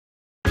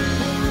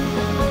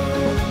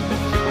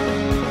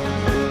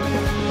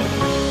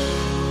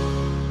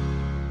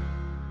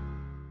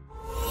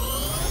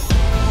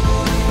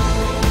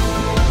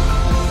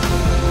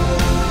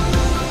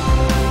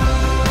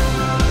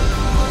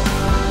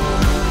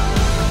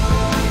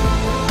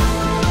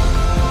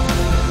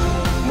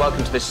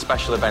welcome to this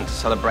special event to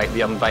celebrate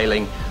the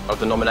unveiling of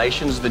the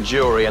nominations, the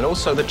jury, and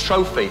also the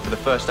trophy for the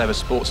first ever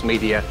Sports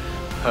Media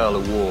Pearl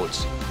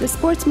Awards. The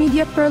Sports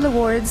Media Pearl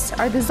Awards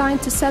are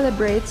designed to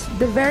celebrate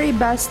the very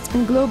best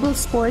in global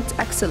sports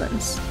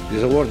excellence.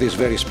 This award is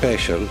very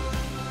special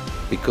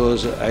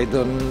because I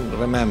don't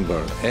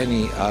remember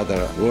any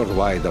other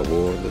worldwide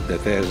award that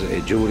has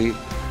a jury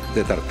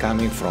that are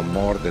coming from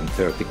more than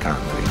 30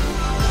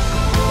 countries.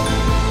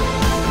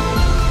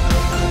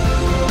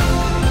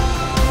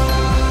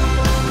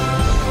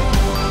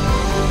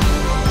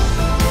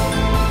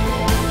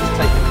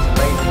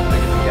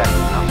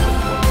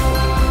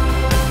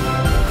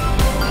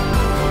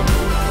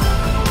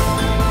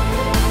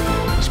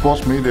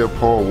 Sports Media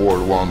Pearl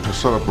Award won to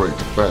celebrate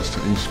the best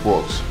in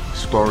sports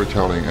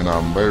storytelling, and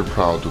I'm very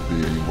proud to be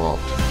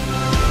involved.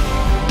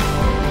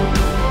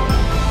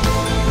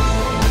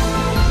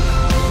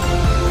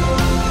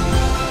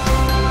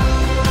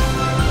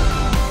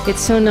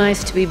 It's so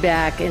nice to be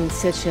back in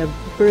such a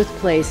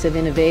birthplace of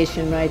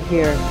innovation right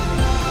here.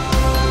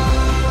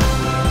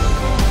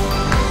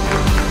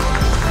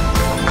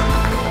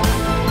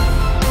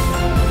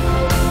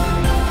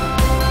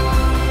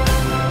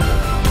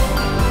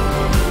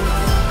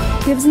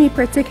 It gives me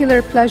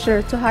particular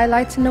pleasure to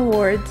highlight an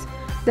award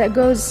that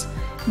goes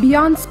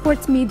beyond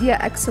sports media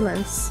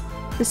excellence.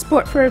 The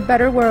Sport for a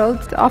Better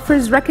World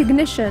offers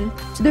recognition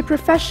to the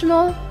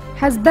professional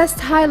has best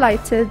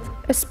highlighted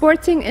a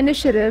sporting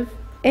initiative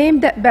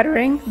aimed at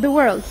bettering the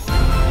world.